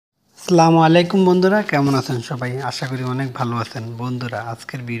আসসালামু আলাইকুম বন্ধুরা, কেমন আছেন সবাই? আশা করি অনেক ভালো আছেন। বন্ধুরা,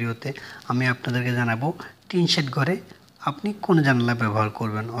 আজকের ভিডিওতে আমি আপনাদেরকে জানাবো টিন শেড ঘরে আপনি কোন জানলা ব্যবহার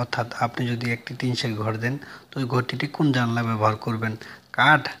করবেন। অর্থাৎ আপনি যদি একটি টিন শেড ঘর দেন, তো ওই ঘরটিতে কোন জানলা ব্যবহার করবেন,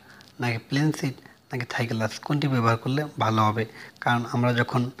 কাঠ নাকি প্লেন শিট নাকি থাই গ্লাস, কোনটি ব্যবহার করলে ভালো হবে। কারণ আমরা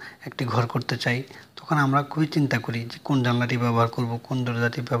যখন একটি ঘর করতে চাই তখন আমরা খুবই চিন্তা করি যে কোন জানলাটি ব্যবহার করব, কোন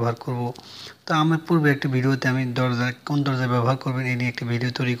দরজাটি ব্যবহার করব। তো আমার পূর্বে একটি ভিডিওতে আমি কোন দরজা ব্যবহার করবেন এই নিয়ে একটি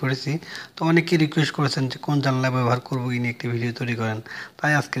ভিডিও তৈরি করেছি। তো অনেকেই রিকোয়েস্ট করেছেন যে কোন জানলা ব্যবহার করব এই নিয়ে একটি ভিডিও তৈরি করেন,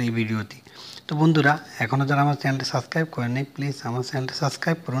 তাই আজকের এই ভিডিওটি। তো বন্ধুরা, এখনও যারা আমার চ্যানেলটি সাবস্ক্রাইব করেননি, প্লিজ আমার চ্যানেলটি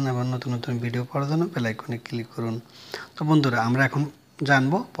সাবস্ক্রাইব করুন এবং নতুন নতুন ভিডিও পাওয়ার জন্য বেল আইকনে ক্লিক করুন। তো বন্ধুরা, আমরা এখন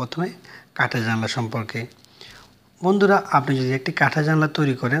জানবো প্রথমে কাঠের জানলা সম্পর্কে। বন্ধুরা, আপনি যদি একটি কাঠের জানলা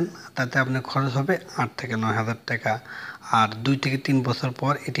তৈরি করেন তাতে আপনার খরচ হবে 8 থেকে 9 হাজার টাকা। আর 2 থেকে 3 বছর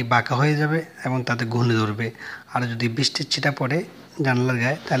পর এটি বাঁকা হয়ে যাবে এবং তাতে ঘুণে ধরবে। আর যদি বৃষ্টির ছিটা পড়ে জানলার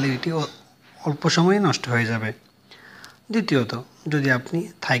গায়ে তাহলে এটি অল্প সময়ে নষ্ট হয়ে যাবে। দ্বিতীয়ত, যদি আপনি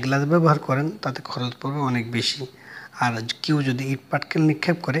থাই গ্লাস ব্যবহার করেন তাতে খরচ পড়বে অনেক বেশি। আর কেউ যদি ইট পাটকেল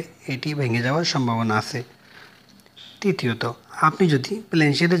নিক্ষেপ করে এটি ভেঙে যাওয়ার সম্ভাবনা আছে। তৃতীয়ত, আপনি যদি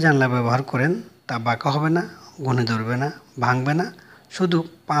প্লেন শেডের জানলা ব্যবহার করেন তা বাঁকা হবে না, ঘুণে ধরবে না, ভাঙবে না। শুধু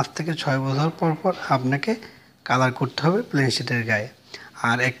 5 থেকে 6 বছর পর পর আপনাকে কালার করতে হবে প্লেন শেডের গায়ে।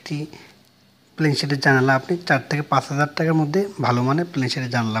 আর একটি প্লেন শেডের জানালা আপনি 4 থেকে 5 হাজার টাকার মধ্যে ভালো মানের প্লেন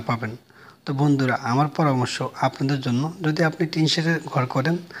শেডের জানলা পাবেন। তো বন্ধুরা, আমার পরামর্শ আপনাদের জন্য, যদি আপনি টিন শেডের ঘর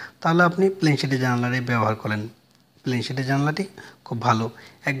করেন তাহলে আপনি প্লেন শেডের জানলারই ব্যবহার করেন। প্লেন শেডের জানলাটি খুব ভালো।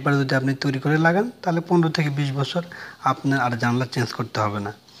 একবার যদি আপনি তৈরি করে লাগান তাহলে 15 থেকে 20 বছর আপনার আর জানলা চেঞ্জ করতে হবে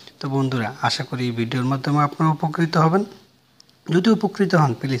না। তো বন্ধুরা, আশা করি এই ভিডিওর মাধ্যমে আপনারা উপকৃত হবেন। যদি উপকৃত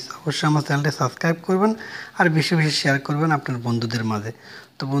হন, প্লিজ অবশ্যই আমার চ্যানেলটি সাবস্ক্রাইব করবেন আর বেশি বেশি শেয়ার করবেন আপনার বন্ধুদের মাঝে।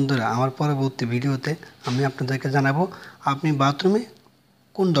 তো বন্ধুরা, আমার পরবর্তী ভিডিওতে আমি আপনাদেরকে জানাবো আপনি বাথরুমে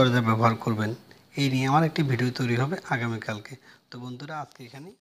কোন দরজা ব্যবহার করবেন এই নিয়ে আমার একটি ভিডিও তৈরি হবে আগামীকালকে। তো বন্ধুরা, আজকে এখানেই